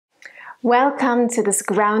Welcome to this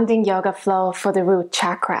grounding yoga flow for the root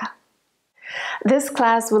chakra. This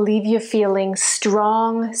class will leave you feeling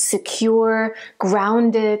strong, secure,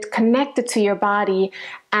 grounded, connected to your body,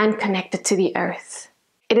 and connected to the earth.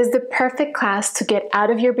 It is the perfect class to get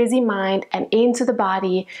out of your busy mind and into the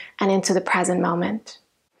body and into the present moment.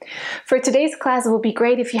 For today's class, it will be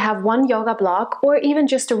great if you have one yoga block or even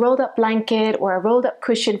just a rolled up blanket or a rolled up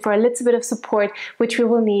cushion for a little bit of support, which we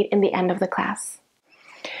will need in the end of the class.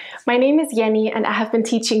 My name is Jenny and I have been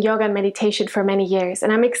teaching yoga and meditation for many years,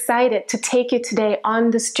 and I'm excited to take you today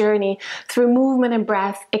on this journey through movement and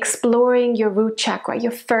breath, exploring your root chakra,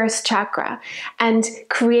 your first chakra, and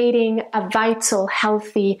creating a vital,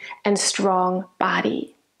 healthy, and strong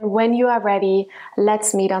body. When you are ready,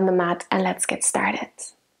 let's meet on the mat and let's get started.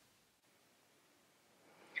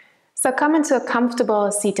 So come into a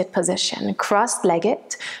comfortable seated position,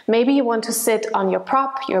 cross-legged. Maybe you want to sit on your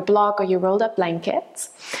prop, your block, or your rolled up blanket.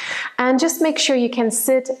 And just make sure you can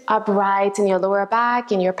sit upright in your lower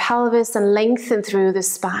back, in your pelvis, and lengthen through the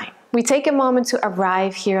spine. We take a moment to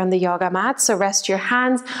arrive here on the yoga mat. So rest your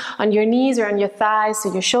hands on your knees or on your thighs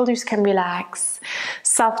so your shoulders can relax.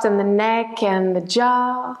 Soften the neck and the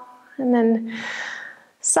jaw. And then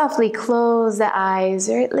softly close the eyes,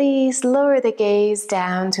 or at least lower the gaze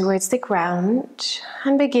down towards the ground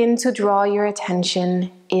and begin to draw your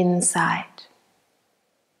attention inside.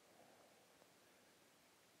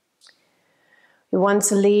 We want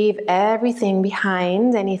to leave everything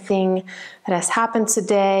behind, anything that has happened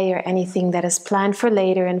today or anything that is planned for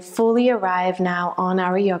later, and fully arrive now on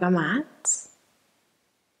our yoga mat.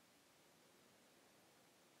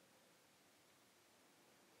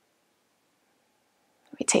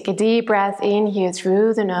 We take a deep breath in here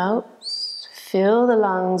through the nose, fill the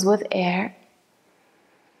lungs with air,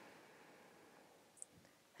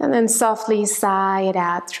 and then softly sigh it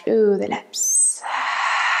out through the lips.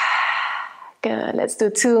 Good, let's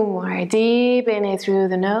do two more. Deep inhale through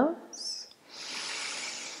the nose,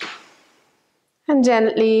 and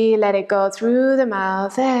gently let it go through the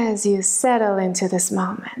mouth as you settle into this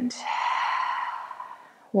moment.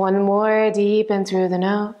 One more, deep in through the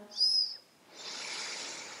nose.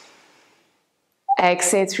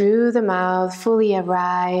 Exhale through the mouth, fully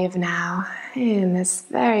arrive now in this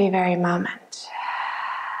very, very moment.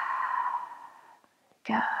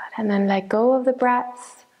 Good. And then let go of the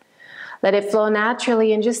breath. Let it flow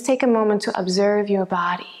naturally and just take a moment to observe your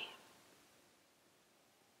body.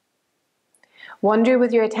 Wander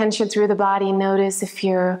with your attention through the body. Notice if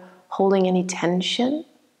you're holding any tension,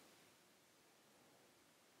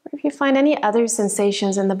 or if you find any other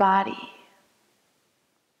sensations in the body.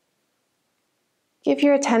 Give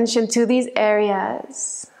your attention to these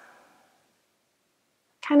areas,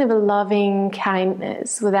 kind of a loving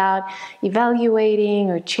kindness without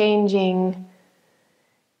evaluating or changing.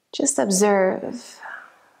 Just observe,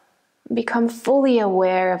 become fully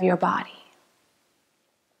aware of your body.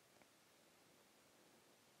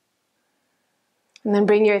 And then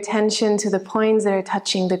bring your attention to the points that are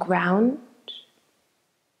touching the ground.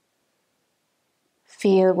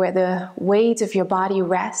 Feel where the weight of your body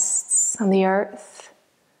rests on the earth.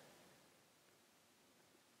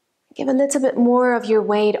 Give a little bit more of your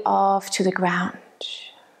weight off to the ground.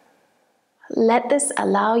 Let this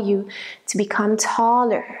allow you to become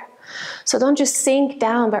taller. So don't just sink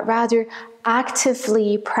down, but rather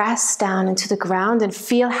actively press down into the ground and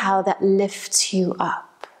feel how that lifts you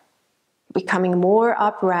up. Becoming more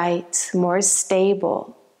upright, more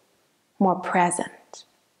stable, more present.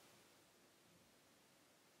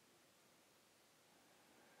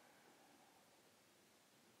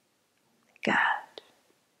 Good.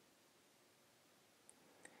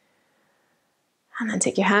 And then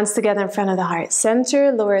take your hands together in front of the heart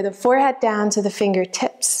center. Lower the forehead down to the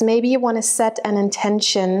fingertips. Maybe you want to set an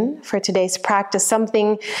intention for today's practice,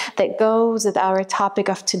 something that goes with our topic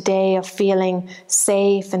of today of feeling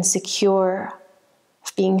safe and secure,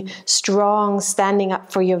 of being strong, standing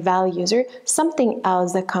up for your values, or something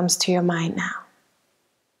else that comes to your mind now.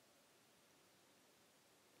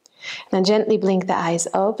 Then gently blink the eyes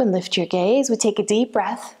open, lift your gaze. We take a deep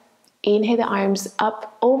breath. Inhale the arms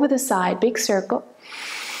up over the side, big circle.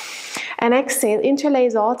 And exhale,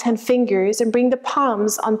 interlace all 10 fingers and bring the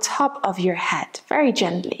palms on top of your head, very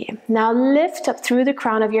gently. Now lift up through the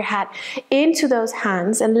crown of your head into those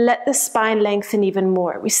hands and let the spine lengthen even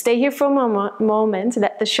more. We stay here for a moment,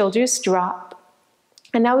 let the shoulders drop.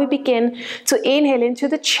 And now we begin to inhale into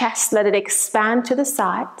the chest, let it expand to the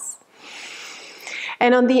sides.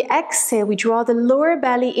 And on the exhale, we draw the lower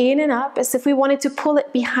belly in and up as if we wanted to pull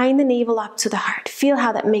it behind the navel up to the heart. Feel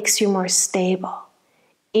how that makes you more stable.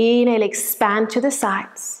 Inhale, expand to the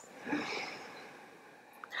sides.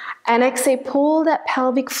 And exhale, pull that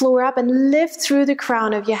pelvic floor up and lift through the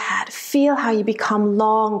crown of your head. Feel how you become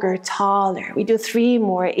longer, taller. We do 3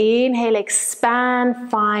 more. Inhale, expand,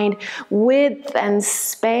 find width and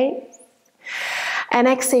space. And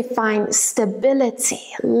exhale, find stability,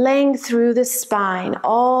 length through the spine,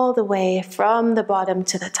 all the way from the bottom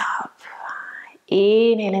to the top.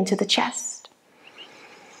 Inhale into the chest.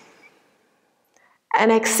 And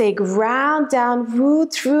exhale, ground down,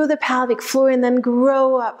 root through the pelvic floor, and then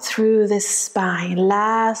grow up through the spine.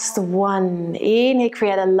 Last one. Inhale,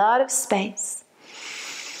 create a lot of space.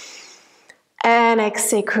 And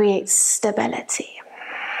exhale, create stability.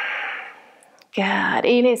 Good.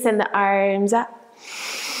 Inhale, send the arms up.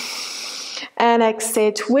 And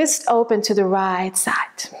exhale, twist open to the right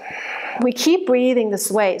side. We keep breathing this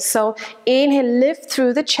way. So inhale, lift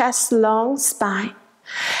through the chest, long spine.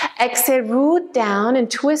 Exhale, root down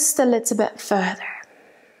and twist a little bit further.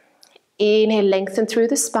 Inhale, lengthen through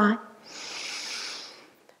the spine.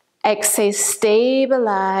 Exhale,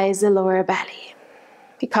 stabilize the lower belly.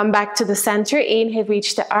 We come back to the center. Inhale,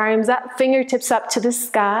 reach the arms up, fingertips up to the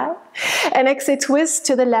sky. And exhale, twist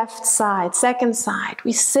to the left side, second side.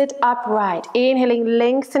 We sit upright, inhaling,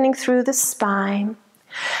 lengthening through the spine.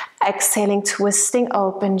 Exhaling, twisting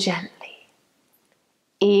open gently.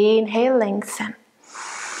 Inhale, lengthen.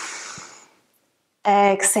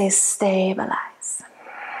 Exhale, stabilize.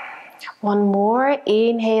 One more.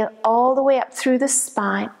 Inhale all the way up through the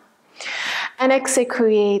spine. And exhale,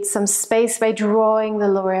 create some space by drawing the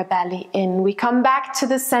lower belly in. We come back to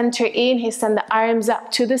the center. Inhale, send the arms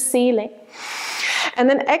up to the ceiling. And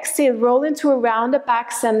then exhale, roll into a rounded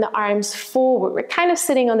back, send the arms forward. We're kind of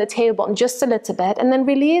sitting on the tailbone just a little bit. And then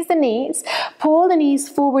release the knees. Pull the knees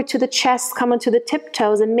forward to the chest, come onto the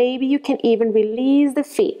tiptoes, and maybe you can even release the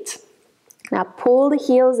feet. Now pull the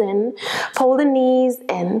heels in, pull the knees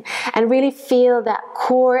in, and really feel that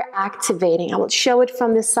core activating. I will show it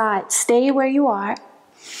from the side. Stay where you are.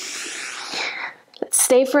 Let's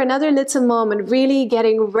stay for another little moment, really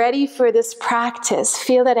getting ready for this practice.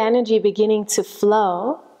 Feel that energy beginning to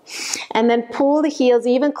flow. And then pull the heels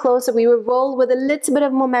even closer. We will roll with a little bit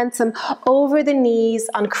of momentum over the knees,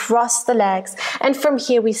 uncross the legs. And from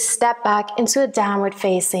here, we step back into a downward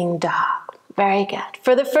facing dog. Very good.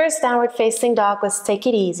 For the first downward facing dog, let's take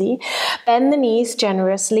it easy. Bend the knees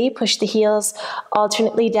generously. Push the heels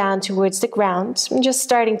alternately down towards the ground. I'm just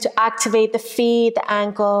starting to activate the feet, the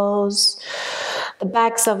ankles, the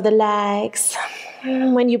backs of the legs.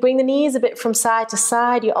 When you bring the knees a bit from side to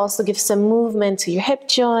side, you also give some movement to your hip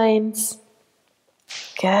joints.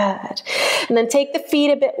 Good. And then take the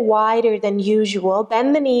feet a bit wider than usual.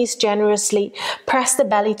 Bend the knees generously. Press the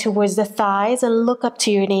belly towards the thighs and look up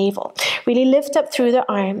to your navel. Really lift up through the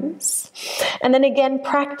arms. And then again,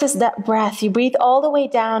 practice that breath. You breathe all the way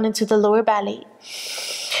down into the lower belly.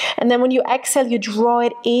 And then when you exhale, you draw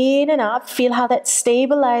it in and up. Feel how that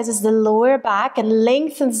stabilizes the lower back and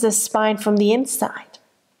lengthens the spine from the inside.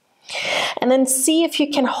 And then see if you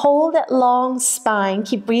can hold that long spine.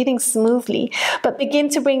 Keep breathing smoothly, but begin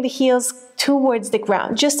to bring the heels towards the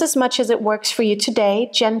ground, just as much as it works for you today.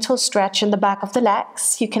 Gentle stretch in the back of the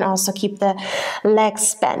legs. You can also keep the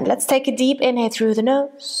legs bent. Let's take a deep inhale through the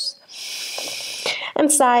nose and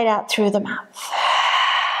side out through the mouth.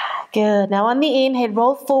 Good. Now on the inhale,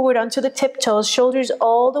 roll forward onto the tiptoes, shoulders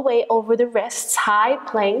all the way over the wrists, high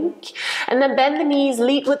plank. And then bend the knees,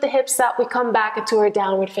 lead with the hips up. We come back into our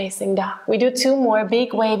downward facing dog. We do 2 more,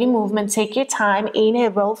 big wavy movement. Take your time.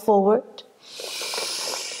 Inhale, roll forward.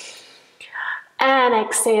 And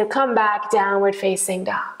exhale, come back, downward facing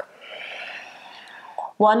dog.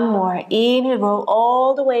 1 more. Inhale, roll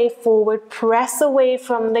all the way forward. Press away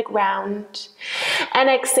from the ground. And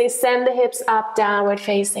exhale, send the hips up, downward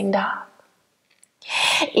facing dog.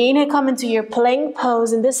 Inhale, come into your plank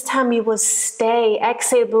pose, and this time you will stay.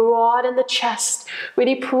 Exhale, broaden the chest.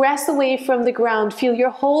 Really press away from the ground. Feel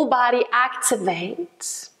your whole body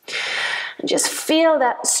activate. And just feel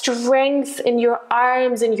that strength in your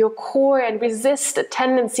arms and your core, and resist the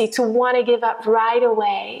tendency to want to give up right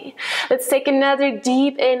away. Let's take another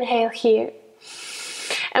deep inhale here.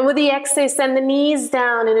 And with the exhale, send the knees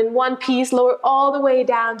down, and in one piece, lower all the way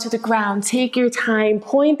down to the ground. Take your time.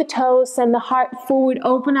 Point the toes, send the heart forward.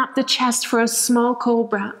 Open up the chest for a small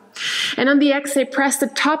cobra. And on the exhale, press the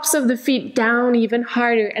tops of the feet down even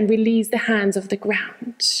harder and release the hands off the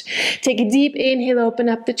ground. Take a deep inhale, open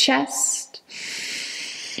up the chest.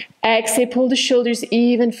 Exhale, pull the shoulders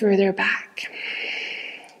even further back.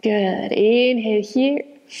 Good. Inhale here.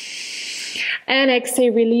 And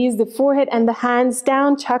exhale, release the forehead and the hands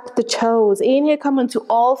down, tuck the toes. Inhale, come onto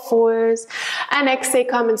all fours. And exhale,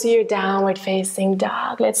 come into your downward facing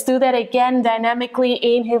dog. Let's do that again dynamically.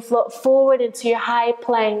 Inhale, float forward into your high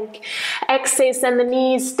plank. Exhale, send the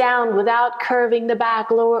knees down without curving the back.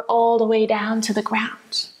 Lower all the way down to the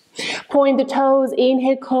ground. Point the toes.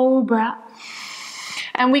 Inhale, cobra.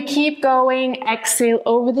 And we keep going. Exhale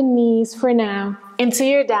over the knees for now into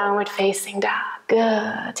your downward facing dog.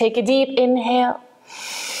 Good. Take a deep inhale.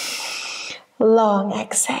 Long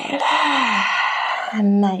exhale.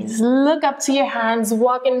 Nice. Look up to your hands.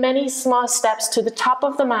 Walk in many small steps to the top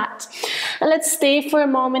of the mat. And let's stay for a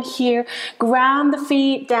moment here. Ground the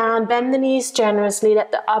feet down. Bend the knees generously.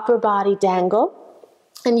 Let the upper body dangle.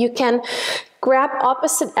 And you can grab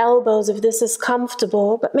opposite elbows if this is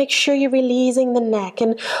comfortable, but make sure you're releasing the neck.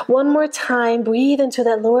 And one more time, breathe into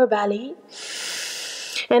that lower belly.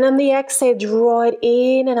 And on the exhale, draw it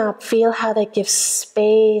in and up. Feel how that gives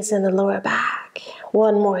space in the lower back.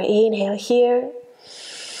 One more inhale here.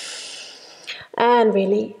 And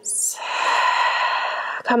release.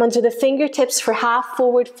 Come onto the fingertips for half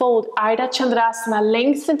forward fold. Ardha Chandrasana,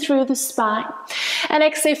 lengthen through the spine. And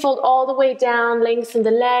exhale, fold all the way down, lengthen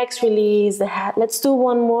the legs, release the head. Let's do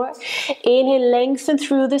one more. Inhale, lengthen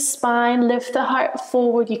through the spine, lift the heart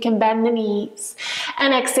forward. You can bend the knees.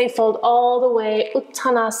 And exhale, fold all the way.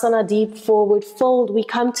 Uttanasana, deep forward fold. We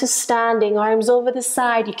come to standing, arms over the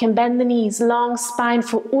side. You can bend the knees, long spine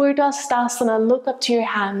for Urdhva. Look up to your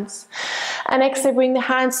hands. And exhale, bring the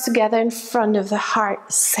hands together in front of the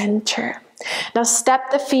heart center. Now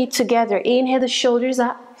step the feet together. Inhale, the shoulders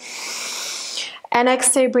up. And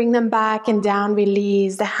exhale, bring them back and down.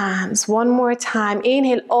 Release the hands. One more time.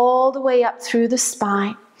 Inhale all the way up through the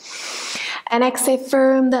spine. And exhale,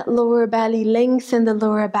 firm that lower belly. Lengthen the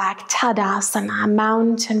lower back. Tadasana,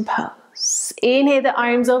 mountain pose. Inhale the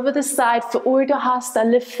arms over the side for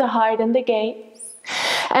Urdhva. Lift the heart and the gaze.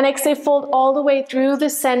 And exhale, fold all the way through the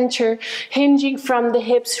center. Hinging from the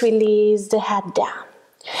hips, release the head down.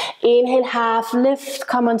 Inhale, half lift.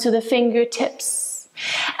 Come onto the fingertips.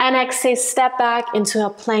 And exhale, step back into a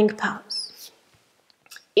plank pose.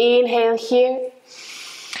 Inhale here.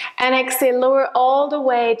 And exhale, lower all the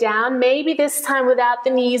way down. Maybe this time without the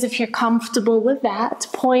knees if you're comfortable with that.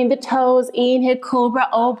 Point the toes. Inhale, cobra.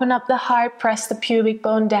 Open up the heart. Press the pubic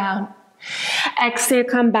bone down. Exhale,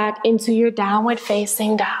 come back into your downward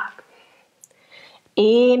facing dog.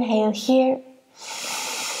 Inhale here.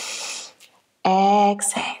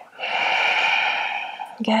 Exhale.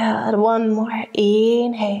 Good. One more.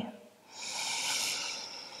 Inhale.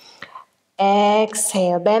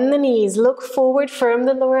 Exhale. Bend the knees. Look forward. Firm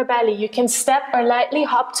the lower belly. You can step or lightly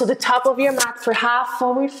hop to the top of your mat for half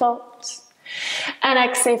forward fold. And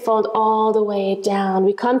exhale, fold all the way down.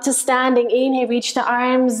 We come to standing. Inhale, reach the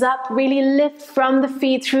arms up. Really lift from the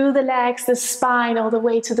feet, through the legs, the spine, all the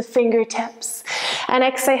way to the fingertips. And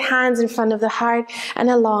exhale, hands in front of the heart and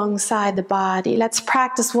alongside the body. Let's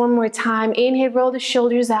practice one more time. Inhale, roll the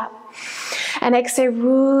shoulders up. And exhale,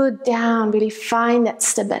 root down. Really find that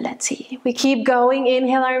stability. We keep going.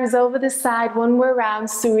 Inhale, arms over the side. One more round.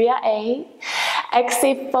 Surya A.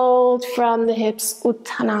 Exhale, fold from the hips.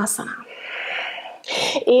 Uttanasana.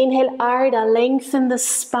 Inhale, Ardha, lengthen the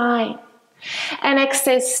spine. And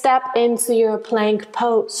exhale, step into your plank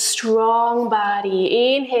pose. Strong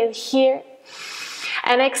body. Inhale here.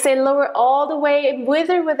 And exhale, lower all the way, with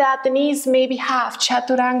or without the knees, maybe half.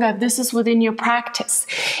 Chaturanga, if this is within your practice.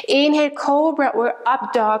 Inhale, cobra or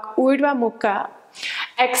up dog, Urdhva Mukha.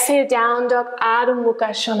 Exhale, down dog, Adho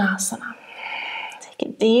Mukha Svanasana. Take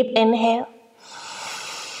a deep inhale.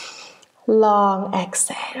 Long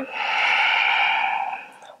exhale.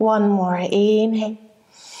 One more. Inhale.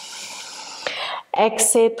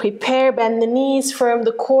 Exhale, prepare, bend the knees, firm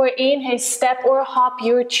the core. Inhale, step or hop,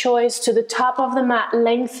 your choice, to the top of the mat.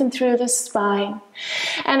 Lengthen through the spine.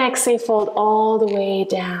 And exhale, fold all the way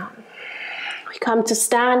down. We come to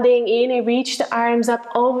standing. Inhale, reach the arms up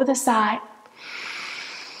over the side.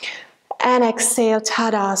 And exhale,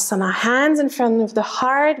 Tadasana. Hands in front of the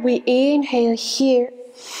heart. We inhale here.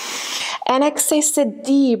 And exhale, sit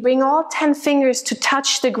deep. Bring all 10 fingers to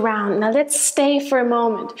touch the ground. Now let's stay for a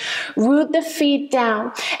moment. Root the feet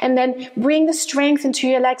down. And then bring the strength into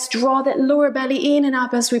your legs. Draw that lower belly in and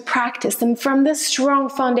up as we practice. And from this strong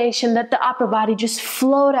foundation, let the upper body just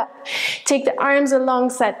float up. Take the arms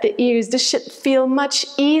alongside the ears. This should feel much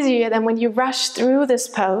easier than when you rush through this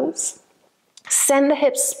pose. Send the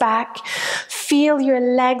hips back. Feel your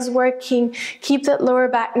legs working. Keep that lower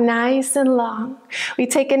back nice and long. We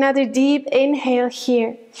take another deep inhale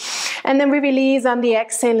here. And then we release on the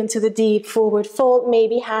exhale into the deep forward fold.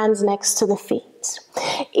 Maybe hands next to the feet.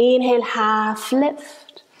 Inhale, half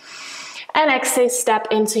lift. And exhale, step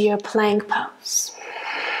into your plank pose.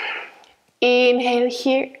 Inhale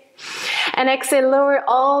here. And exhale, lower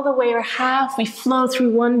all the way or half. We flow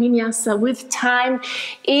through one vinyasa with time.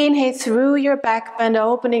 Inhale through your back bend,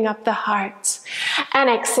 opening up the heart. And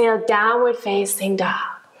exhale, downward facing dog.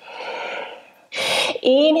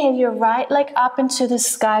 Inhale your right leg up into the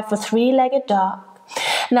sky for three-legged dog.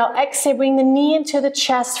 Now exhale, bring the knee into the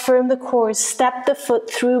chest, firm the core, step the foot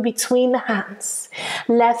through between the hands.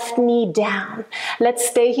 Left knee down. Let's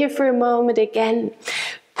stay here for a moment again.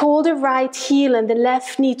 Pull the right heel and the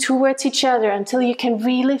left knee towards each other until you can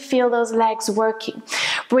really feel those legs working.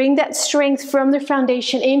 Bring that strength from the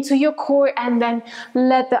foundation into your core and then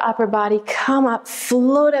let the upper body come up.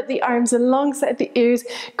 Float up the arms alongside the ears.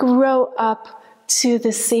 Grow up to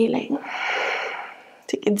the ceiling.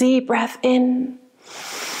 Take a deep breath in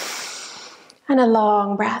and a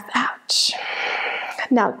long breath out.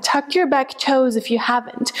 Now tuck your back toes if you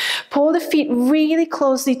haven't. Pull the feet really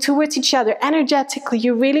closely towards each other. Energetically,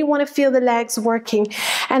 you really want to feel the legs working.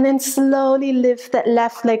 And then slowly lift that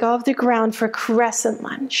left leg off the ground for crescent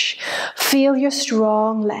lunge. Feel your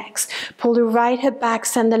strong legs. Pull the right hip back,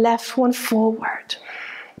 send the left one forward.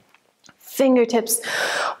 Fingertips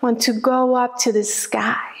want to go up to the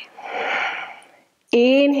sky.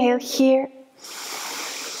 Inhale here.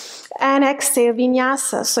 And exhale,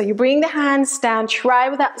 vinyasa. So you bring the hands down, try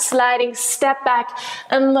without sliding, step back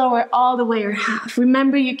and lower all the way or half.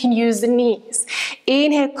 Remember, you can use the knees.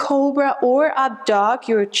 Inhale, cobra or up dog,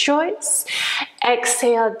 your choice.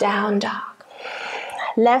 Exhale, down dog.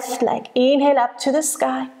 Left leg, inhale up to the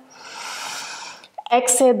sky.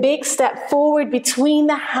 Exhale, big step forward between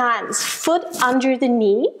the hands, foot under the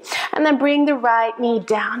knee, and then bring the right knee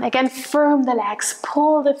down. Again, firm the legs,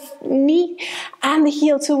 pull the knee and the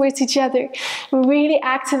heel towards each other. Really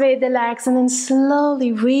activate the legs and then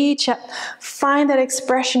slowly reach up. Find that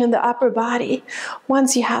expression in the upper body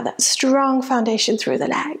once you have that strong foundation through the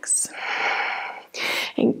legs.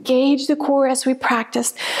 Engage the core as we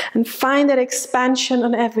practice and find that expansion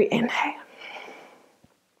on every inhale.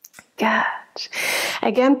 Good.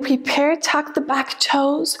 Again, prepare, tuck the back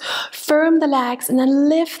toes, firm the legs, and then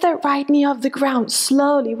lift that right knee off the ground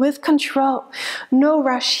slowly with control. No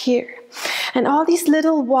rush here. And all these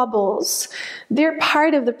little wobbles, they're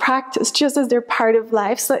part of the practice just as they're part of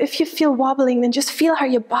life. So if you feel wobbling, then just feel how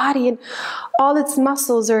your body and all its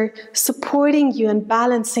muscles are supporting you and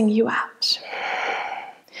balancing you out.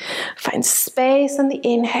 Find space on the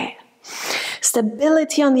inhale.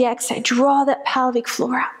 Stability on the exhale. Draw that pelvic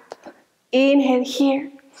floor up. Inhale here.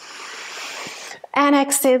 And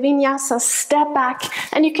exhale, vinyasa, step back.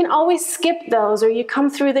 And you can always skip those or you come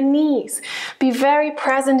through the knees. Be very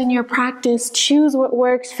present in your practice. Choose what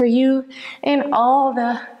works for you in all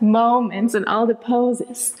the moments and all the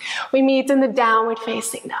poses. We meet in the downward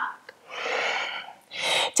facing dog.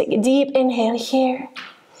 Take a deep inhale here.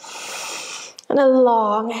 And a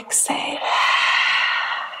long exhale.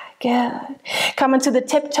 Good. Come into the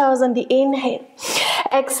tiptoes on the inhale.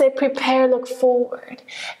 Exhale, prepare, look forward.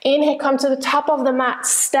 Inhale, come to the top of the mat.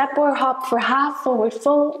 Step or hop for half forward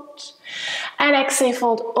fold. And exhale,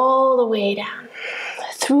 fold all the way down.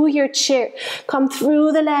 Through your chair. Come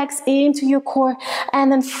through the legs into your core.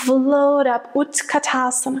 And then float up,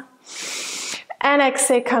 Utkatasana. And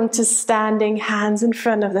exhale, come to standing, hands in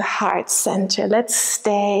front of the heart center. Let's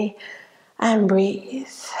stay and breathe.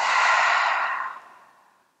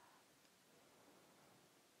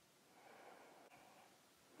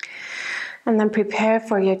 And then prepare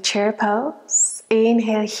for your chair pose.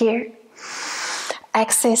 Inhale here.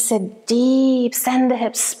 Exhale, sit deep. Send the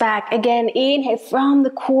hips back. Again, inhale from the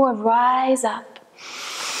core. Rise up.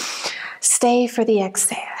 Stay for the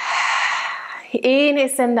exhale. Inhale,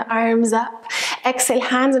 send the arms up. Exhale,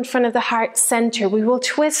 hands in front of the heart center. We will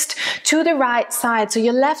twist to the right side. So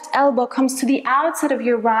your left elbow comes to the outside of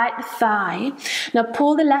your right thigh. Now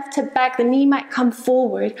pull the left hip back. The knee might come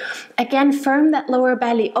forward. Again, firm that lower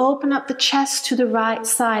belly. Open up the chest to the right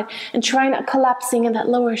side and try not collapsing in that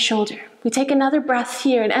lower shoulder. We take another breath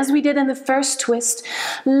here. And as we did in the first twist,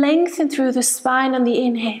 lengthen through the spine on the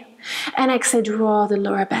inhale. And exhale, draw the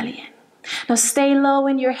lower belly in. Now stay low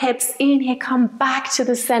in your hips. Inhale, come back to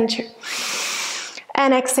the center.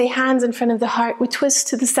 And exhale, hands in front of the heart. We twist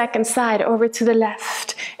to the second side, over to the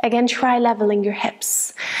left. Again, try leveling your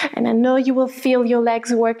hips. And I know you will feel your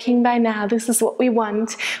legs working by now. This is what we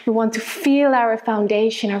want. We want to feel our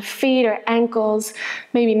foundation, our feet, our ankles,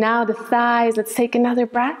 maybe now the thighs. Let's take another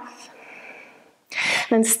breath.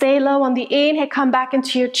 Then stay low on the inhale, come back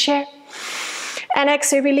into your chair. And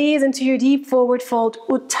exhale, release into your deep forward fold,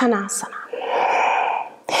 Uttanasana.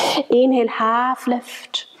 Inhale, half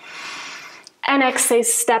lift. And exhale,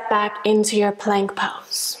 step back into your plank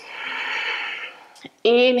pose.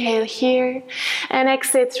 Inhale here, and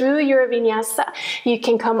exhale through your vinyasa. You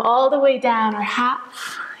can come all the way down or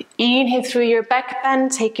half. Inhale through your back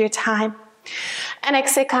bend, take your time. And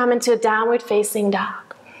exhale, come into a downward facing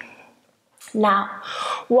dog. Now,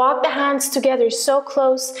 walk the hands together so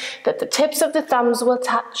close that the tips of the thumbs will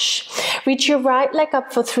touch. Reach your right leg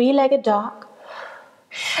up for three-legged dog.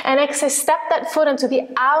 And exhale, step that foot onto the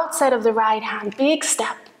outside of the right hand. Big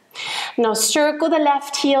step. Now circle the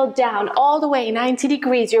left heel down all the way 90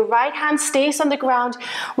 degrees. Your right hand stays on the ground.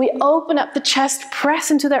 We open up the chest,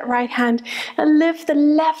 press into that right hand, and lift the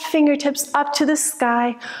left fingertips up to the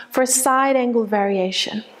sky for a side angle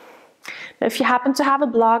variation. Now, if you happen to have a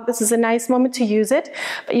block, this is a nice moment to use it,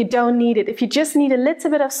 but you don't need it. If you just need a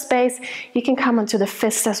little bit of space, you can come onto the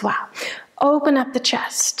fist as well. Open up the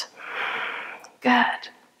chest. Good.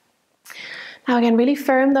 Now again, really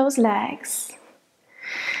firm those legs.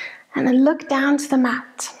 And then look down to the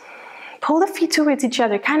mat. Pull the feet towards each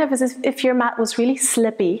other, kind of as if your mat was really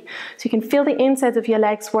slippy, so you can feel the insides of your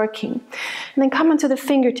legs working. And then come onto the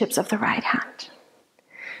fingertips of the right hand.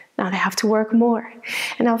 Now they have to work more.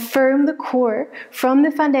 And now firm the core from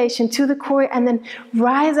the foundation to the core, and then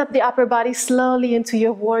rise up the upper body slowly into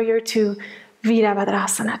your warrior two,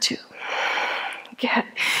 Virabhadrasana 2. Good.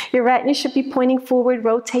 Your right knee should be pointing forward.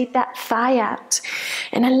 Rotate that thigh out.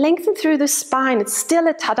 And then lengthen through the spine. It's still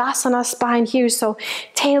a Tadasana spine here. So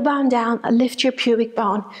tailbone down. Lift your pubic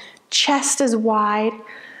bone. Chest is wide.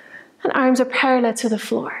 And arms are parallel to the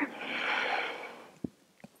floor.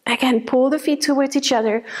 Again, pull the feet towards each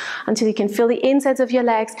other until you can feel the insides of your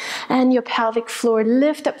legs and your pelvic floor.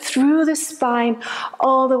 Lift up through the spine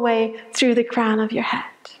all the way through the crown of your head.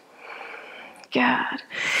 Good.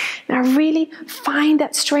 Now really find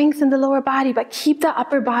that strength in the lower body, but keep the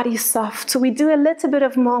upper body soft. So we do a little bit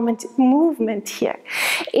of movement here.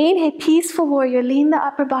 Inhale, peaceful warrior, lean the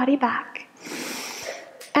upper body back.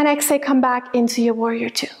 And exhale, come back into your warrior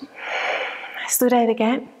two. Let's do that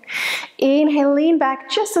again. Inhale, lean back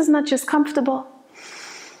just as much as comfortable.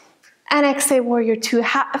 And exhale, warrior two.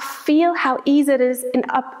 Feel how easy it is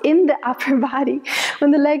in the upper body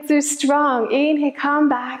when the legs are strong. Inhale, come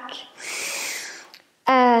back.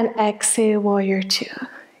 And exhale, warrior two.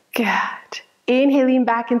 Good. Inhale, lean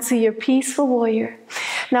back into your peaceful warrior.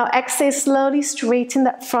 Now exhale, slowly straighten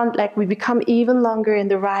that front leg. We become even longer in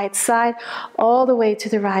the right side, all the way to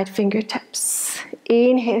the right fingertips.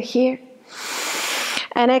 Inhale here.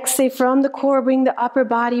 And exhale from the core, bring the upper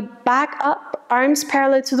body back up, arms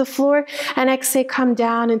parallel to the floor, and exhale, come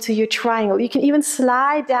down into your triangle. You can even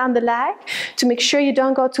slide down the leg to make sure you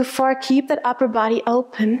don't go too far. Keep that upper body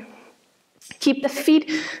open. Keep the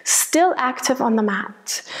feet still active on the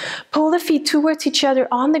mat. Pull the feet towards each other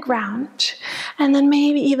on the ground, and then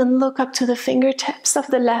maybe even look up to the fingertips of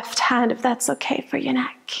the left hand if that's okay for your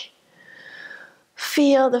neck.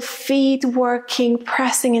 Feel the feet working,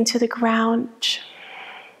 pressing into the ground.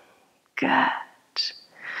 Good.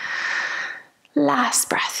 Last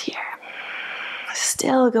breath here.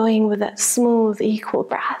 Still going with that smooth, equal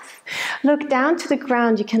breath. Look down to the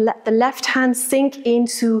ground. You can let the left hand sink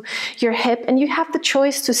into your hip, and you have the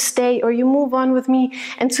choice to stay or you move on with me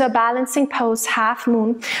into a balancing pose, half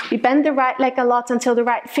moon. We bend the right leg a lot until the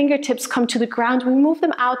right fingertips come to the ground. We move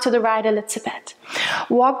them out to the right a little bit.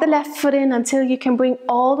 Walk the left foot in until you can bring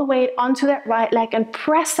all the weight onto that right leg and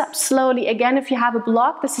press up slowly. Again, if you have a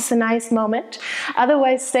block, this is a nice moment.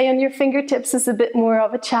 Otherwise, stay on your fingertips is a bit more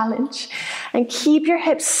of a challenge. And keep your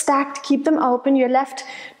hips stacked, keep them open. Your left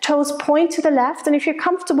toes point to the left, and if you're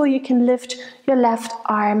comfortable, you can lift your left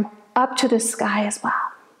arm up to the sky as well.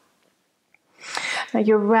 Now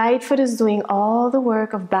your right foot is doing all the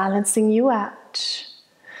work of balancing you out.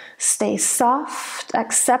 Stay soft,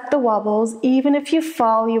 accept the wobbles. Even if you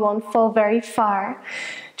fall, you won't fall very far.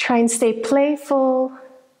 Try and stay playful.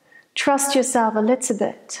 Trust yourself a little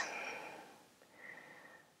bit.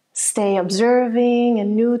 Stay observing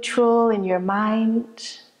and neutral in your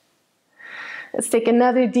mind. Let's take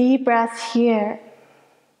another deep breath here.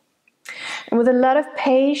 And with a lot of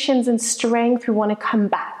patience and strength, we want to come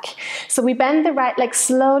back. So we bend the right leg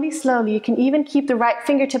slowly, slowly. You can even keep the right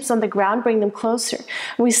fingertips on the ground, bring them closer.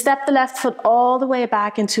 And we step the left foot all the way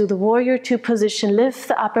back into the warrior two position. Lift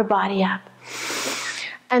the upper body up.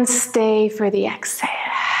 And stay for the exhale.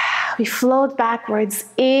 We float backwards.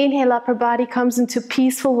 Inhale, upper body comes into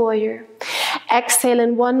peaceful warrior. Exhale,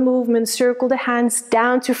 in one movement, circle the hands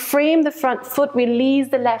down to frame the front foot. Release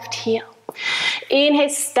the left heel. Inhale,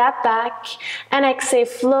 step back, and exhale,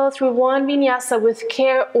 flow through one vinyasa with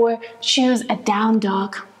care, or choose a down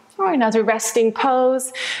dog or another resting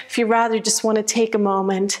pose if you rather just want to take a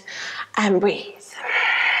moment and breathe.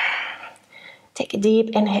 Take a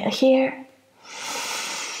deep inhale here.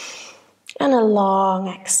 And a long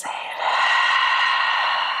exhale.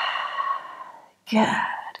 Good.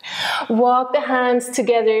 Walk the hands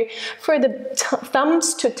together for the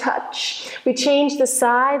thumbs to touch. We change the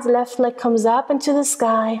sides. Left leg comes up into the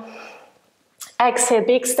sky. Exhale,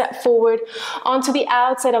 big step forward onto the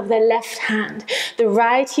outside of the left hand. The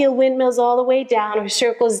right heel windmills all the way down or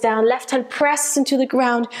circles down. Left hand presses into the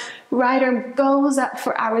ground. Right arm goes up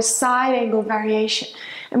for our side angle variation.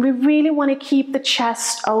 And we really want to keep the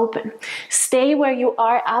chest open. Stay where you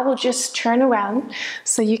are. I will just turn around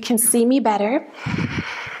so you can see me better.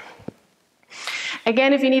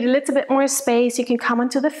 Again, if you need a little bit more space, you can come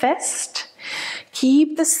onto the fist.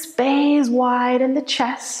 Keep the space wide in the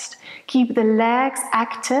chest. Keep the legs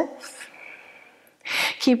active.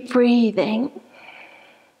 Keep breathing.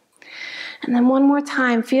 And then one more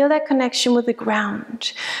time, feel that connection with the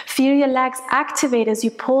ground. Feel your legs activate as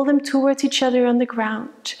you pull them towards each other on the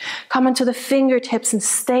ground. Come onto the fingertips and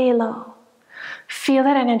stay low. Feel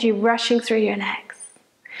that energy rushing through your legs.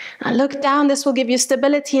 Now look down, this will give you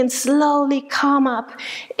stability, and slowly come up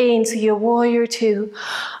into your warrior two.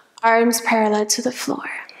 Arms parallel to the floor.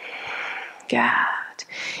 Good.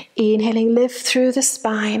 Inhaling, lift through the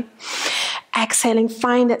spine. Exhaling,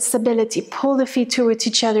 find that stability. Pull the feet towards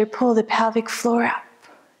each other. Pull the pelvic floor up.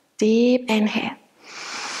 Deep inhale.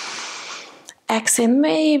 Exhale,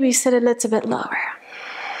 maybe sit a little bit lower.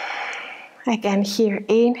 Again here,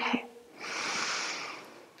 inhale.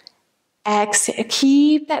 Exhale,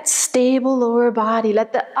 keep that stable lower body.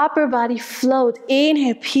 Let the upper body float.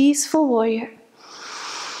 Inhale, peaceful warrior.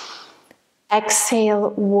 Exhale,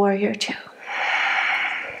 warrior two.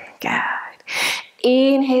 Good.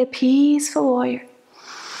 Inhale, peaceful warrior.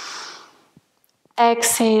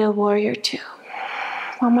 Exhale, warrior two.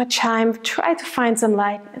 One more time, try to find some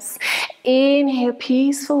lightness. Inhale,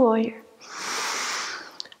 peaceful warrior.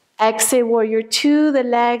 Exhale, warrior two. The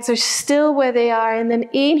legs are still where they are. And then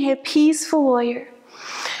inhale, peaceful warrior.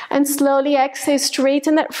 And slowly exhale,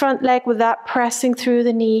 straighten that front leg without pressing through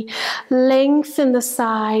the knee. Lengthen the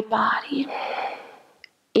side body.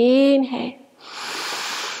 Inhale.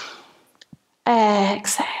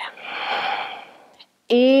 Exhale.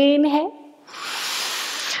 Inhale.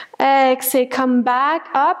 Exhale, come back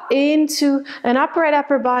up into an upright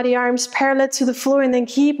upper body, arms parallel to the floor, and then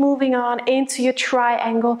keep moving on into your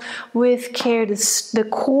triangle with care. The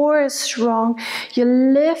core is strong. You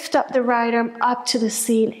lift up the right arm up to the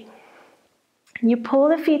ceiling. And you pull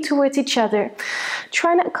the feet towards each other.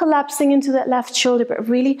 Try not collapsing into that left shoulder, but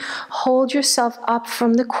really hold yourself up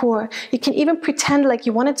from the core. You can even pretend like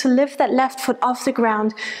you wanted to lift that left foot off the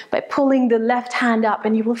ground by pulling the left hand up,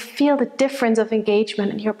 and you will feel the difference of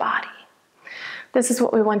engagement in your body. This is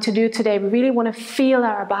what we want to do today. We really want to feel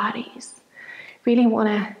our bodies. Really want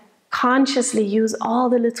to consciously use all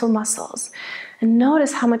the little muscles and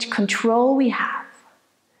notice how much control we have.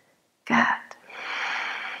 Good.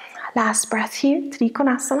 Last breath here,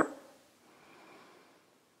 Trikonasana.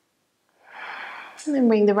 And then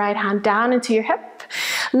bring the right hand down into your hip.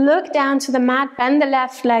 Look down to the mat, bend the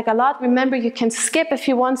left leg a lot. Remember, you can skip if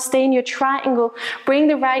you want, stay in your triangle. Bring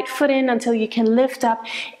the right foot in until you can lift up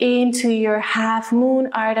into your half moon,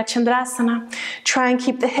 Ardha Chandrasana. Try and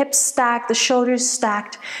keep the hips stacked, the shoulders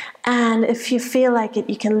stacked. And if you feel like it,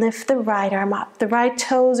 you can lift the right arm up. The right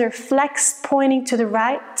toes are flexed, pointing to the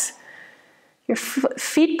right. Your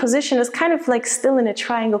feet position is kind of like still in a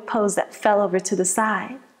triangle pose that fell over to the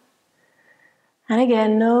side. And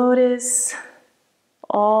again, notice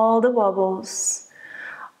all the wobbles,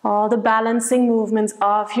 all the balancing movements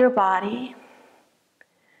of your body.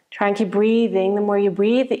 Try and keep breathing. The more you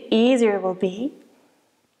breathe, the easier it will be.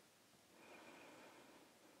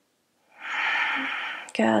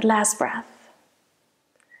 Good, last breath.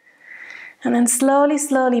 And then slowly,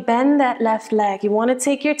 slowly bend that left leg. You want to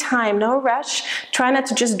take your time, no rush. Try not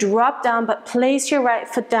to just drop down, but place your right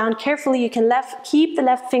foot down carefully. You can keep the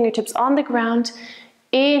left fingertips on the ground.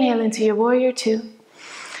 Inhale into your warrior two.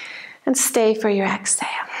 And stay for your exhale.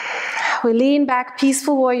 We lean back,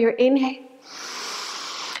 peaceful warrior, inhale.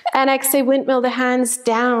 And exhale, windmill the hands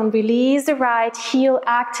down. Release the right heel,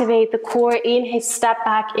 activate the core. Inhale, step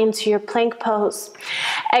back into your plank pose.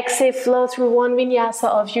 Exhale, flow through one vinyasa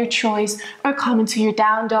of your choice or come into your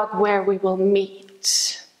down dog where we will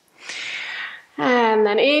meet. And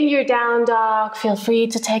then in your down dog, feel free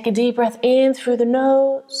to take a deep breath in through the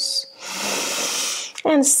nose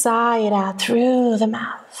and sigh it out through the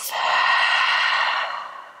mouth.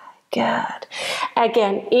 Good.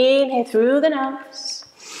 Again, inhale through the nose.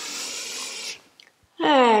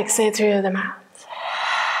 Exhale through the mouth.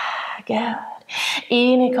 Good.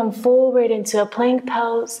 Inhale, come forward into a plank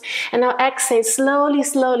pose. And now exhale, slowly,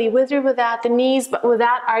 slowly, with or without the knees, but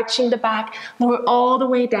without arching the back, lower all the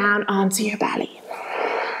way down onto your belly.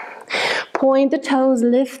 Point the toes,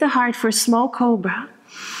 lift the heart for small cobra.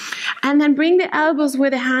 And then bring the elbows where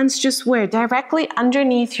the hands just were, directly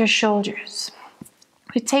underneath your shoulders.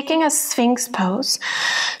 We're taking a Sphinx pose.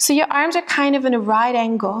 So your arms are kind of in a right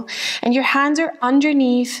angle and your hands are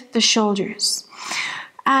underneath the shoulders.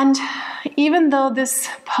 And even though this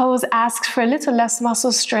pose asks for a little less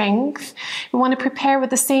muscle strength, we want to prepare with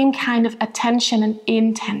the same kind of attention and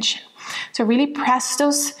intention. So really press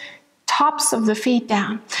those tops of the feet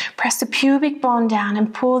down. Press the pubic bone down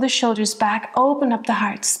and pull the shoulders back. Open up the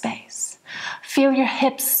heart space. Feel your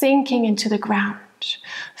hips sinking into the ground.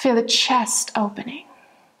 Feel the chest opening.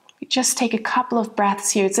 Just take a couple of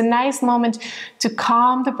breaths here. It's a nice moment to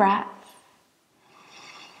calm the breath.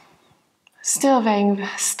 Still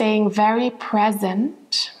staying very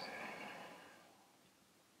present.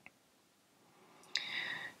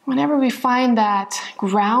 Whenever we find that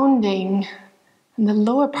grounding in the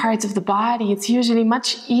lower parts of the body, it's usually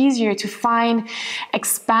much easier to find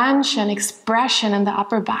expansion, expression in the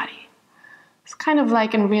upper body. It's kind of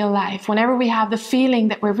like in real life. Whenever we have the feeling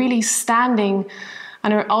that we're really standing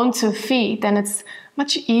on our own two feet, then it's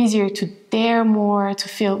much easier to dare more, to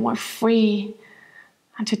feel more free,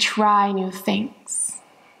 and to try new things.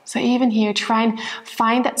 So even here, try and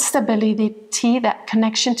find that stability, that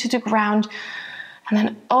connection to the ground, and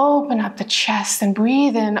then open up the chest and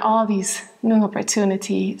breathe in all these new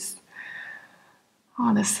opportunities,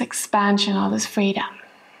 all this expansion, all this freedom.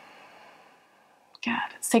 Good.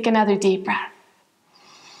 Let's take another deep breath.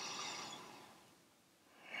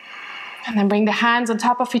 And then bring the hands on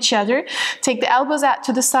top of each other. Take the elbows out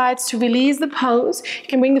to the sides to release the pose. You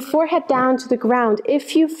can bring the forehead down to the ground.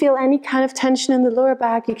 If you feel any kind of tension in the lower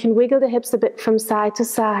back, you can wiggle the hips a bit from side to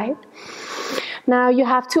side. Now you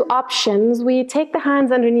have two options. We take the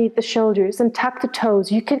hands underneath the shoulders and tuck the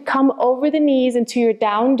toes. You could come over the knees into your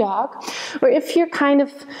down dog. Or if you're kind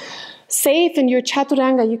of safe in your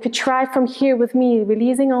chaturanga, you could try from here with me,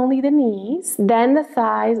 releasing only the knees, then the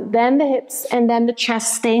thighs, then the hips, and then the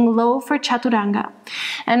chest, staying low for chaturanga.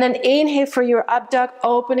 And then inhale for your up dog,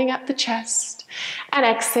 opening up the chest. And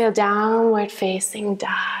exhale, downward facing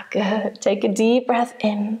dog. Good. Take a deep breath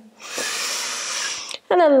in.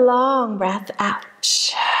 And a long breath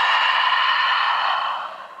out.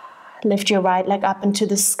 Lift your right leg up into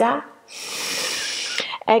the sky.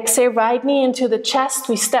 Exhale, right knee into the chest.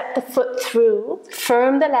 We step the foot through.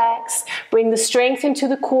 Firm the legs. Bring the strength into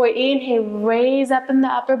the core. Inhale, raise up in the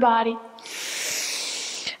upper body.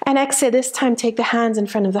 And exhale, this time take the hands in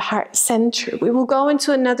front of the heart center. We will go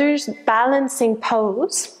into another balancing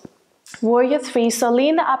pose. Warrior 3, so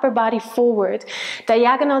lean the upper body forward,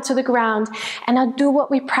 diagonal to the ground, and now do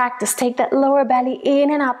what we practice. Take that lower belly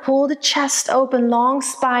in and out, pull the chest open, long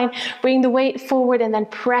spine, bring the weight forward, and then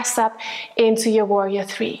press up into your Warrior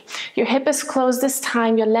 3. Your hip is closed this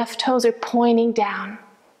time, your left toes are pointing down.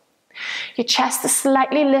 Your chest is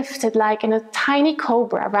slightly lifted like in a tiny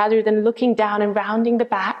cobra rather than looking down and rounding the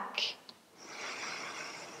back.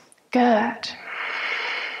 Good.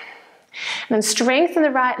 And then strengthen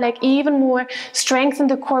the right leg even more, strengthen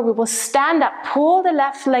the core. We will stand up, pull the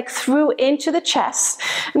left leg through into the chest.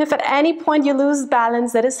 And if at any point you lose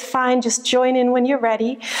balance, that is fine, just join in when you're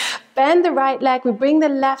ready. Bend the right leg, we bring the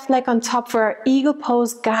left leg on top for our eagle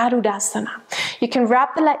pose, Garudasana. You can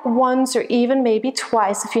wrap the leg once or even maybe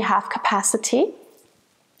twice if you have capacity.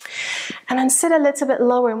 And then sit a little bit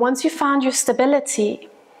lower. And once you found your stability,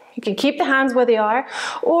 you can keep the hands where they are,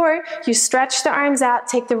 or you stretch the arms out,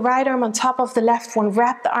 take the right arm on top of the left one,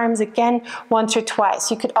 wrap the arms again once or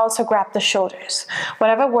twice. You could also grab the shoulders.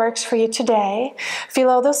 Whatever works for you today. Feel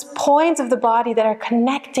all those points of the body that are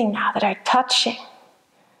connecting now, that are touching.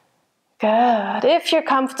 Good. If you're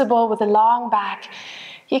comfortable with a long back,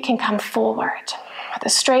 you can come forward with a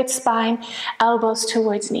straight spine, elbows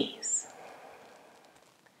towards knees.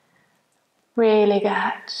 Really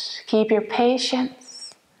good. Keep your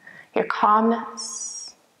patience, your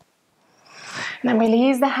calmness. And then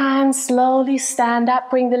release the hands, slowly stand up,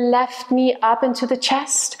 bring the left knee up into the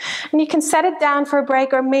chest. And you can set it down for a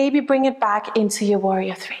break or maybe bring it back into your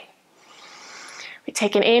Warrior 3. We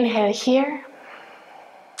take an inhale here.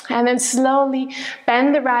 And then slowly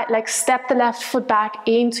bend the right leg, step the left foot back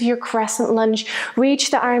into your crescent lunge.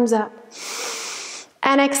 Reach the arms up.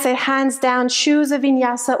 And exhale, hands down, choose a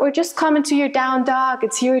vinyasa or just come into your down dog.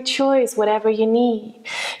 It's your choice, whatever you need.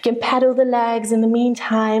 You can pedal the legs in the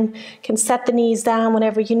meantime. You can set the knees down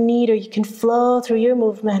whenever you need, or you can flow through your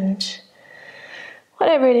movement.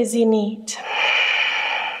 Whatever it is you need.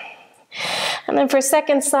 And then for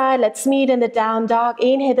second side, let's meet in the down dog.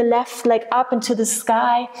 Inhale the left leg up into the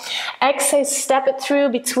sky. Exhale, step it through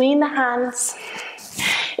between the hands.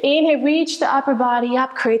 Inhale, reach the upper body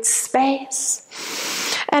up, create space.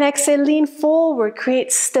 And exhale, lean forward,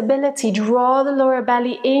 create stability. Draw the lower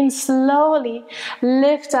belly in slowly.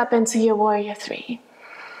 Lift up into your warrior three.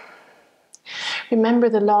 Remember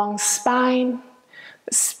the long spine,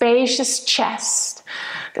 the spacious chest,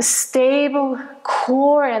 the stable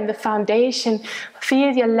core and the foundation.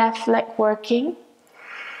 Feel your left leg working.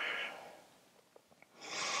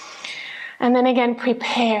 And then again,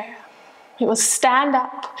 prepare. You will stand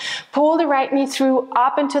up, pull the right knee through,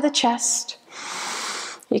 up into the chest.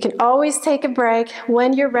 You can always take a break.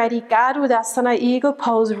 When you're ready, Gadudasana, eagle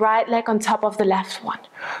pose, right leg on top of the left one.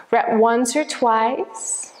 Rep once or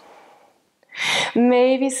twice.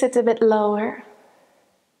 Maybe sit a bit lower.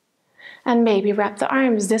 And maybe wrap the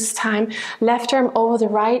arms. This time, left arm over the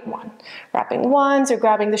right one. Wrapping once or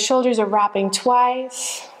grabbing the shoulders or wrapping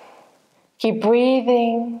twice. Keep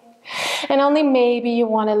breathing. And only maybe you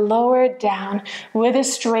want to lower it down with a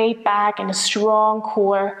straight back and a strong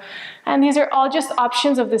core. And these are all just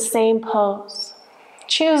options of the same pose.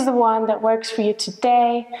 Choose the one that works for you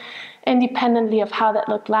today, independently of how that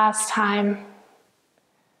looked last time.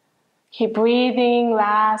 Keep breathing,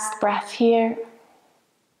 last breath here.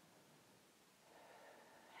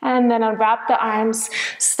 And then unwrap the arms,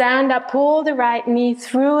 stand up, pull the right knee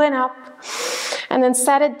through and up. And then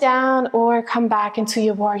set it down or come back into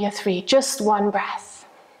your warrior three. Just one breath.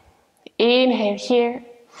 Inhale here.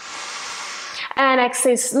 And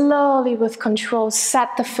exhale slowly with control. Set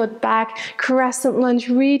the foot back. Crescent lunge.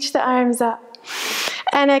 Reach the arms up.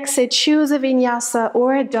 And exhale. Choose a vinyasa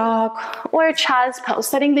or a dog or a child's pose.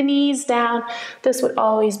 Setting the knees down. This would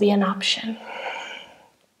always be an option.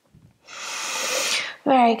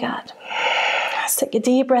 Very good. Let's take a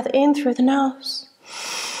deep breath in through the nose.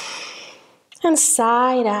 And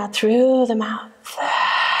side out through the mouth.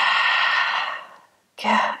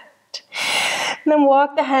 Good. And then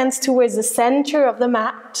walk the hands towards the center of the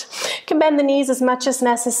mat. You can bend the knees as much as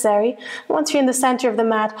necessary. Once you're in the center of the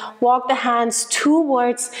mat, walk the hands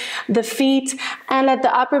towards the feet and let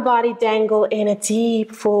the upper body dangle in a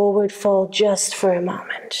deep forward fold just for a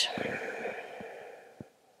moment.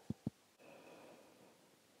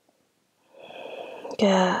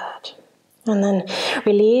 Good. And then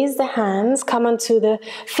release the hands, come onto the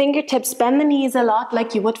fingertips, bend the knees a lot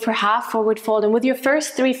like you would for half forward fold. And with your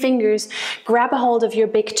first 3 fingers, grab a hold of your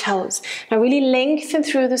big toes. Now really lengthen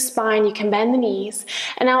through the spine, you can bend the knees.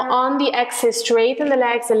 And now on the exhale, straighten the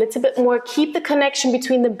legs a little bit more. Keep the connection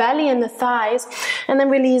between the belly and the thighs. And then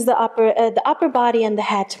release the upper body and the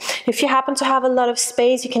head. If you happen to have a lot of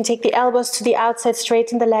space, you can take the elbows to the outside,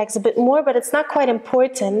 straighten the legs a bit more, but it's not quite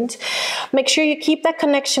important. Make sure you keep that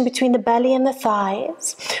connection between the belly and the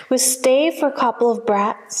thighs. We'll stay for a couple of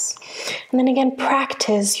breaths. And then again,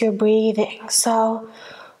 practice your breathing. So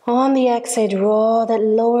on the exhale, draw that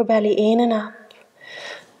lower belly in and up.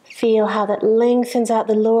 Feel how that lengthens out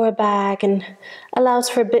the lower back and allows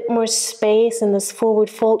for a bit more space in this forward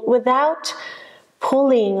fold without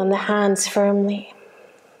pulling on the hands firmly.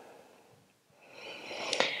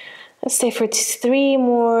 Let's stay for 3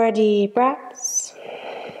 more deep breaths.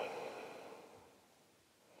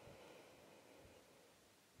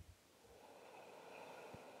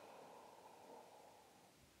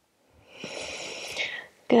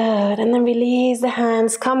 Good, and then release the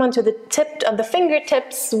hands, come onto the tip of the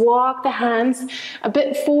fingertips, walk the hands a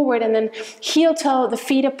bit forward and then heel toe the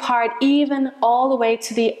feet apart, even all the way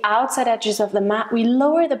to the outside edges of the mat. We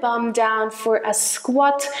lower the bum down for a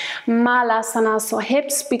squat malasana, so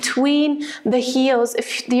hips between the heels.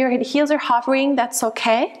 If your heels are hovering, that's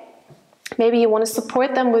okay. Maybe you want to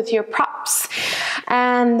support them with your props.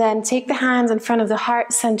 And then take the hands in front of the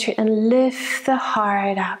heart center and lift the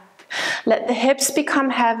heart up. Let the hips become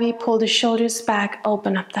heavy, pull the shoulders back,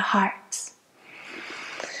 open up the heart.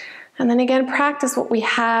 And then again, practice what we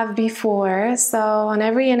have before. So on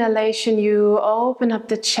every inhalation, you open up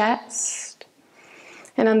the chest.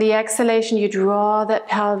 And on the exhalation, you draw that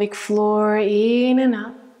pelvic floor in and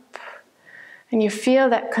up. And you feel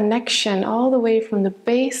that connection all the way from the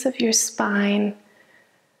base of your spine,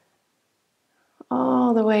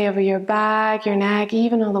 all the way over your back, your neck,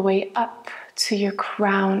 even all the way up to your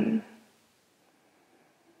crown.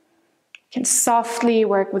 You can softly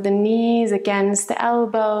work with the knees against the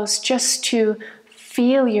elbows just to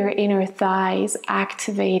feel your inner thighs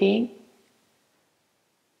activating.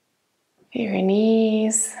 Feel your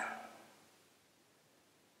knees.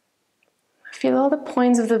 Feel all the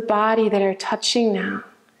points of the body that are touching now.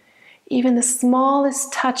 Even the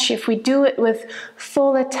smallest touch, if we do it with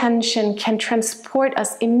full attention, can transport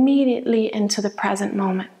us immediately into the present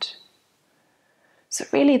moment. So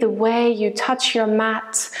really the way you touch your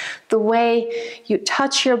mat, the way you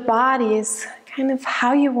touch your body is kind of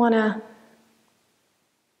how you want to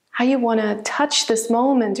touch this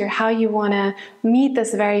moment, or how you want to meet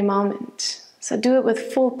this very moment. So do it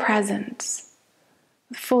with full presence,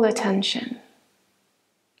 with full attention,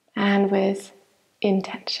 and with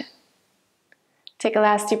intention. Take a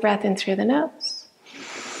last deep breath in through the nose.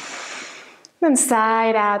 Then sigh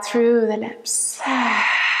it out through the lips.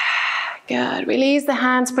 Good. Release the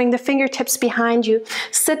hands, bring the fingertips behind you.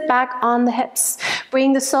 Sit back on the hips.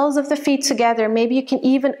 Bring the soles of the feet together. Maybe you can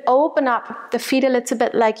even open up the feet a little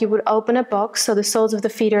bit like you would open a book. So the soles of the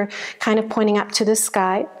feet are kind of pointing up to the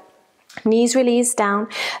sky. Knees release down.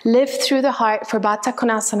 Lift through the heart for Baddha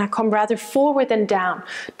Konasana. Come rather forward than down.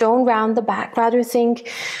 Don't round the back. Rather think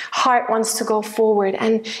heart wants to go forward.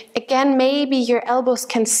 And again, maybe your elbows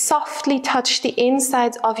can softly touch the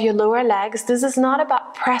insides of your lower legs. This is not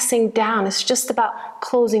about pressing down. It's just about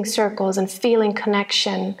closing circles and feeling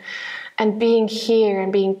connection and being here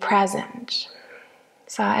and being present.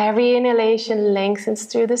 So every inhalation lengthens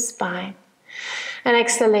through the spine. And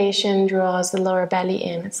exhalation draws the lower belly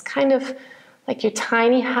in. It's kind of like your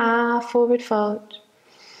tiny half forward fold.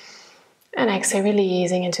 And exhale,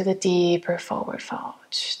 releasing into the deeper forward fold.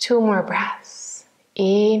 2 more breaths.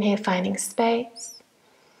 Inhale, finding space.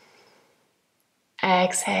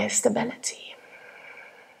 Exhale, stability.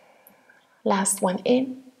 Last one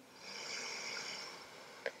in.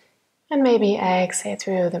 And maybe exhale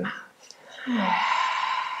through the mouth.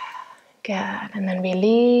 Good. And then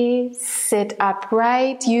release, sit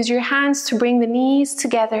upright, use your hands to bring the knees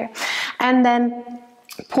together, and then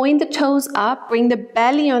point the toes up, bring the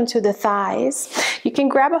belly onto the thighs. You can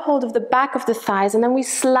grab a hold of the back of the thighs, and then we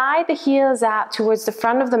slide the heels out towards the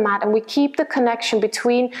front of the mat, and we keep the connection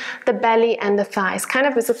between the belly and the thighs, kind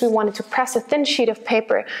of as if we wanted to press a thin sheet of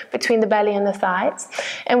paper between the belly and the thighs.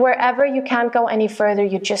 And wherever you can't go any further,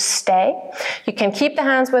 you just stay. You can keep the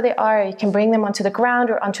hands where they are, or you can bring them onto the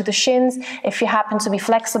ground or onto the shins. If you happen to be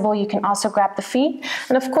flexible, you can also grab the feet.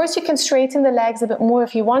 And of course, you can straighten the legs a bit more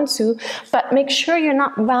if you want to, but make sure you're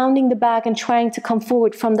not rounding the back and trying to come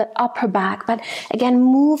forward from the upper back, but again,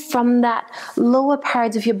 move from that lower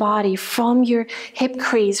parts of your body, from your hip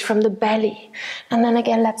crease, from the belly. And then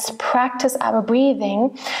again, let's practice our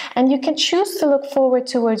breathing. And you can choose to look forward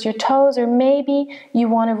towards your toes, or maybe you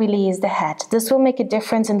want to release the head. This will make a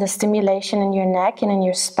difference in the stimulation in your neck and in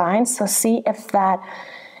your spine. So see if that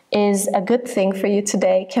is a good thing for you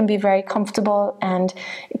today. It can be very comfortable, and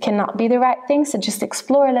it cannot be the right thing. So just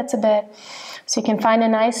explore a little bit. So you can find a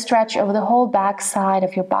nice stretch over the whole back side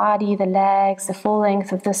of your body, the legs, the full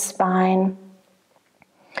length of the spine.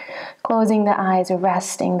 Closing the eyes or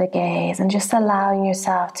resting the gaze, and just allowing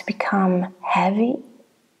yourself to become heavy.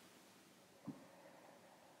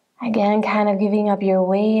 Again, kind of giving up your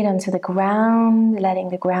weight onto the ground, letting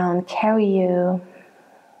the ground carry you.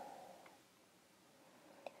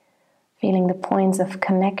 Feeling the points of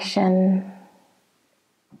connection.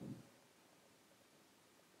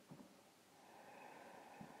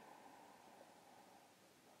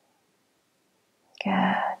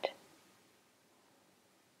 Good.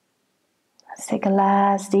 Let's take a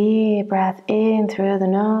last deep breath in through the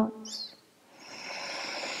nose.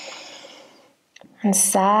 And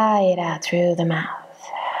sigh it out through the mouth.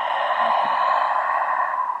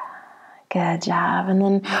 Good job. And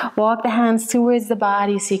then walk the hands towards the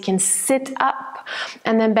body so you can sit up,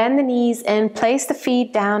 and then bend the knees and place the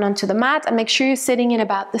feet down onto the mat, and make sure you're sitting in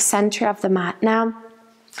about the center of the mat. Now,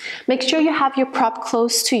 make sure you have your prop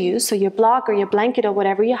close to you, so your block or your blanket or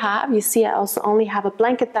whatever you have. You see, I also only have a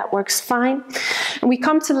blanket, that works fine. And we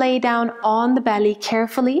come to lay down on the belly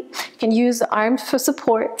carefully. You can use the arms for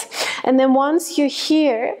support. And then once you're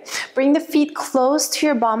here, bring the feet close to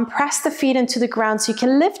your bum, press the feet into the ground so you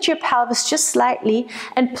can lift your pelvis just slightly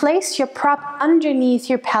and place your prop underneath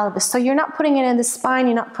your pelvis. So you're not putting it in the spine,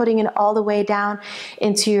 you're not putting it all the way down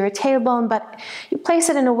into your tailbone, but you place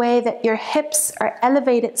it in a way that your hips are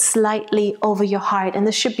elevated slightly over your heart, and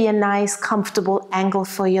this should be a nice, comfortable angle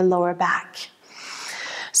for your lower back.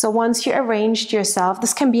 So once you arranged yourself,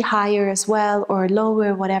 this can be higher as well or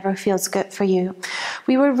lower, whatever feels good for you.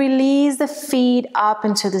 We will release the feet up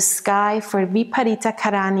into the sky for Viparita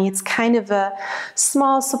Karani. It's kind of a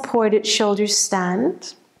small supported shoulder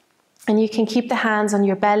stand. And you can keep the hands on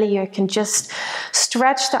your belly, or you can just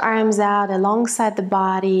stretch the arms out alongside the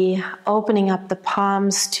body, opening up the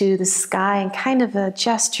palms to the sky, and kind of a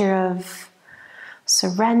gesture of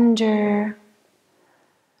surrender,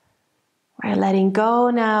 We're letting go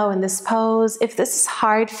now in this pose. If this is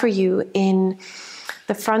hard for you in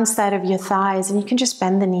the front side of your thighs, and you can just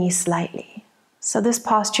bend the knees slightly. So this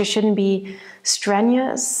posture shouldn't be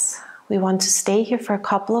strenuous. We want to stay here for a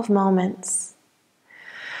couple of moments.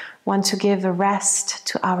 Want to give a rest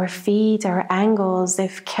to our feet, our ankles.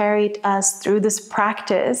 They've carried us through this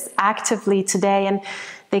practice actively today, and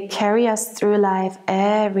they carry us through life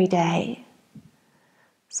every day.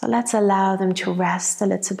 So let's allow them to rest a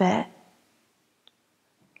little bit.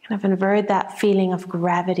 Kind of invert that feeling of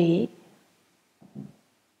gravity.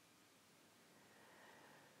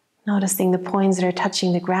 Noticing the points that are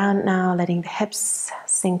touching the ground now, letting the hips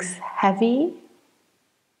sink heavy.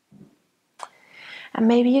 And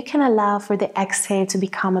maybe you can allow for the exhale to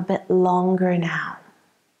become a bit longer now.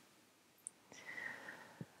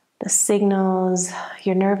 This signals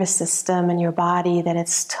your nervous system and your body that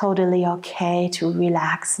it's totally okay to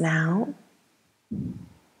relax now.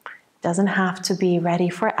 It doesn't have to be ready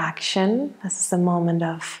for action. This is a moment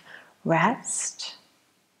of rest.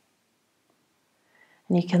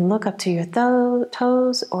 And you can look up to your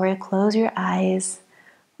toes or close your eyes,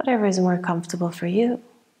 whatever is more comfortable for you.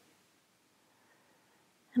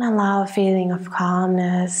 And allow a feeling of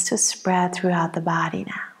calmness to spread throughout the body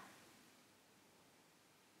now.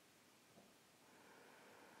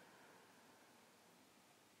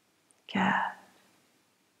 Good.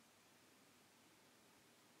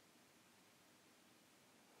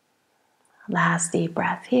 Last deep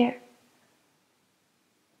breath here.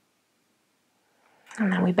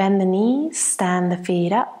 And then we bend the knees, stand the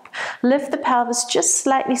feet up, lift the pelvis just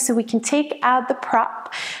slightly so we can take out the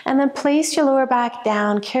prop, and then place your lower back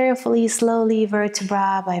down carefully, slowly,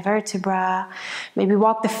 vertebra by vertebra. Maybe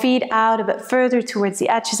walk the feet out a bit further towards the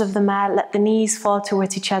edges of the mat, let the knees fall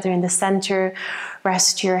towards each other in the center.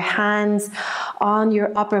 Rest your hands on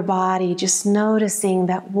your upper body, just noticing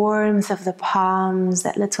that warmth of the palms,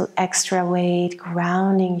 that little extra weight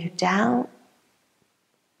grounding you down.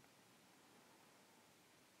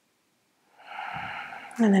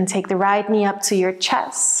 And then take the right knee up to your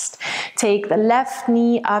chest. Take the left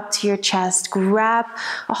knee up to your chest. Grab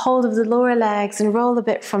a hold of the lower legs and roll a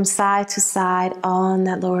bit from side to side on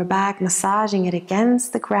that lower back, massaging it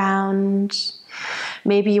against the ground.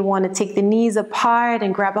 Maybe you want to take the knees apart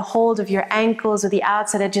and grab a hold of your ankles or the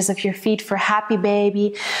outside edges of your feet for happy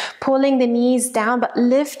baby. Pulling the knees down but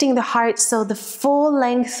lifting the heart so the full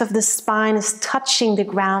length of the spine is touching the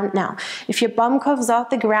ground now. If your bum comes off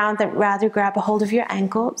the ground, then rather grab a hold of your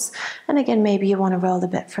ankles. And again, maybe you want to roll a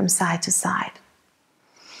bit from side to side.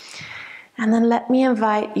 And then let me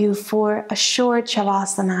invite you for a short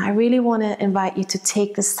Shavasana. I really want to invite you to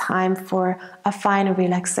take this time for a final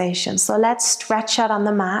relaxation. So let's stretch out on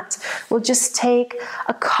the mat. We'll just take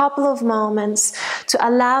a couple of moments to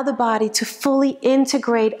allow the body to fully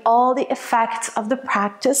integrate all the effects of the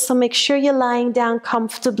practice. So make sure you're lying down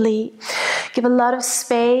comfortably. Give a lot of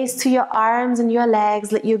space to your arms and your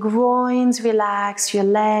legs. Let your groins relax, your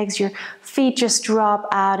legs, your feet just drop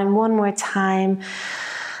out. And one more time.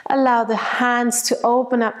 Allow the hands to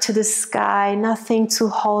open up to the sky, nothing to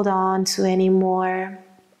hold on to anymore.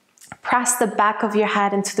 Press the back of your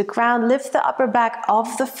head into the ground, lift the upper back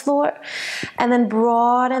off the floor, and then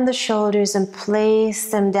broaden the shoulders and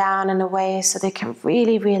place them down in a way so they can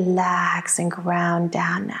really relax and ground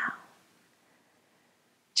down now.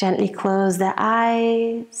 Gently close the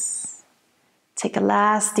eyes. Take a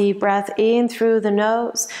last deep breath in through the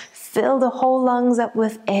nose. Fill the whole lungs up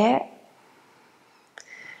with air.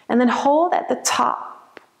 And then hold at the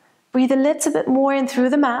top. Breathe a little bit more in through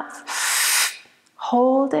the mouth.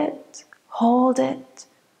 Hold it, hold it,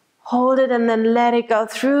 hold it, and then let it go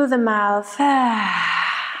through the mouth.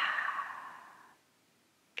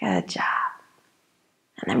 Good job.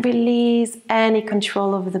 And then release any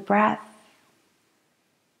control over the breath.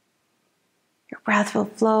 Your breath will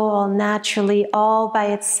flow all naturally, all by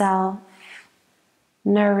itself,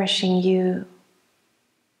 nourishing you.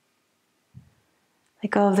 Let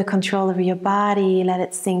go of the control over your body. Let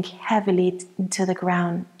it sink heavily into the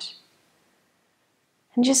ground.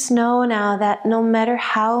 And just know now that no matter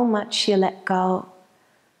how much you let go,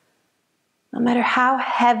 no matter how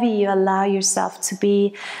heavy you allow yourself to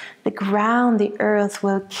be, the ground, the earth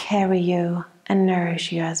will carry you and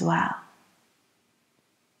nourish you as well.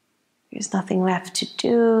 There's nothing left to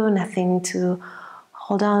do, nothing to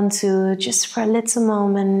hold on to. Just for a little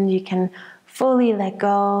moment, you can fully let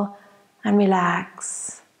go and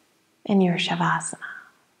relax in your Shavasana.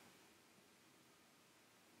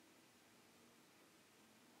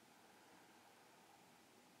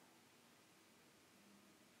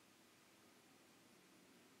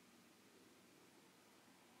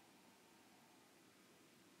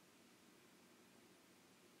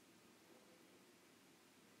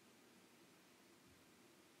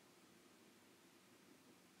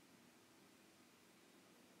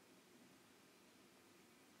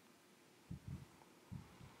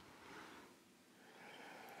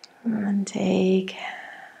 And take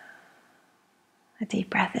a deep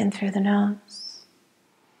breath in through the nose.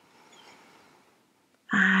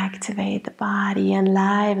 Activate the body,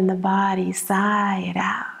 enliven the body, sigh it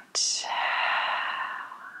out.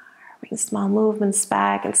 Bring small movements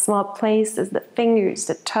back in small places, the fingers,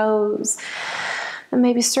 the toes. And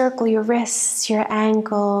maybe circle your wrists, your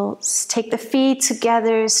ankles. Take the feet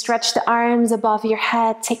together, stretch the arms above your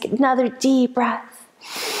head. Take another deep breath.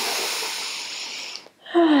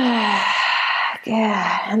 Good.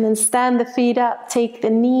 And then stand the feet up. Take the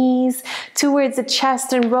knees towards the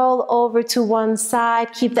chest and roll over to one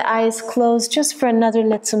side. Keep the eyes closed just for another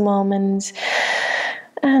little moment.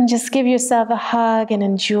 And just give yourself a hug and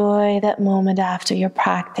enjoy that moment after your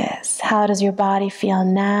practice. How does your body feel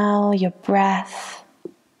now? Your breath.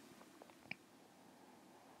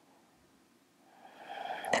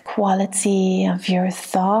 The quality of your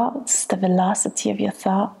thoughts, the velocity of your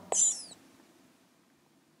thoughts.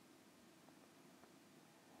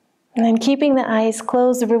 And then keeping the eyes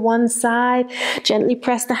closed over one side, gently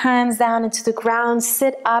press the hands down into the ground,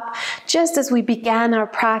 sit up just as we began our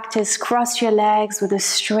practice. Cross your legs with a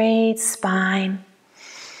straight spine.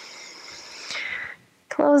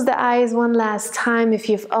 Close the eyes one last time if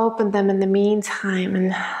you've opened them in the meantime,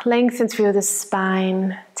 and lengthen through the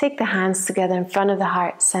spine. Take the hands together in front of the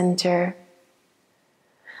heart center.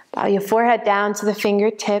 Bow your forehead down to the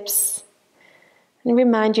fingertips, and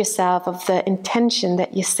remind yourself of the intention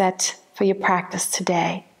that you set for your practice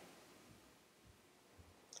today.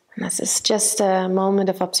 And this is just a moment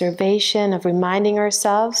of observation, of reminding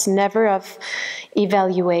ourselves, never of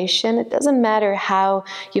evaluation. It doesn't matter how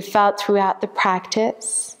you felt throughout the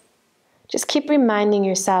practice. Just keep reminding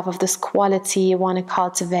yourself of this quality you want to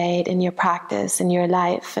cultivate in your practice, in your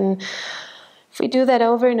life. And if we do that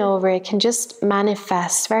over and over, it can just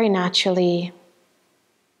manifest very naturally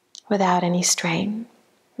without any strain.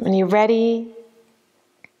 When you're ready,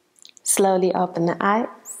 slowly open the eyes.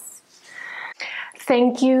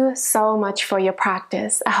 Thank you so much for your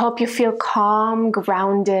practice. I hope you feel calm,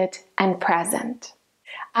 grounded, and present.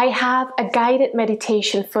 I have a guided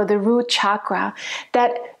meditation for the root chakra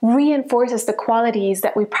that reinforces the qualities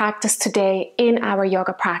that we practice today in our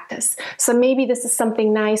yoga practice. So maybe this is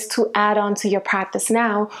something nice to add on to your practice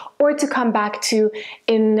now, or to come back to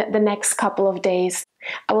in the next couple of days.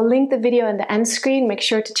 I will link the video in the end screen. Make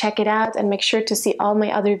sure to check it out and make sure to see all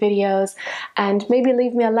my other videos, and maybe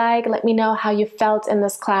leave me a like. Let me know how you felt in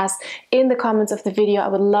this class in the comments of the video. I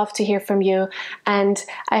would love to hear from you, and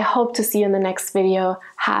I hope to see you in the next video.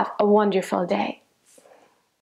 Have a wonderful day.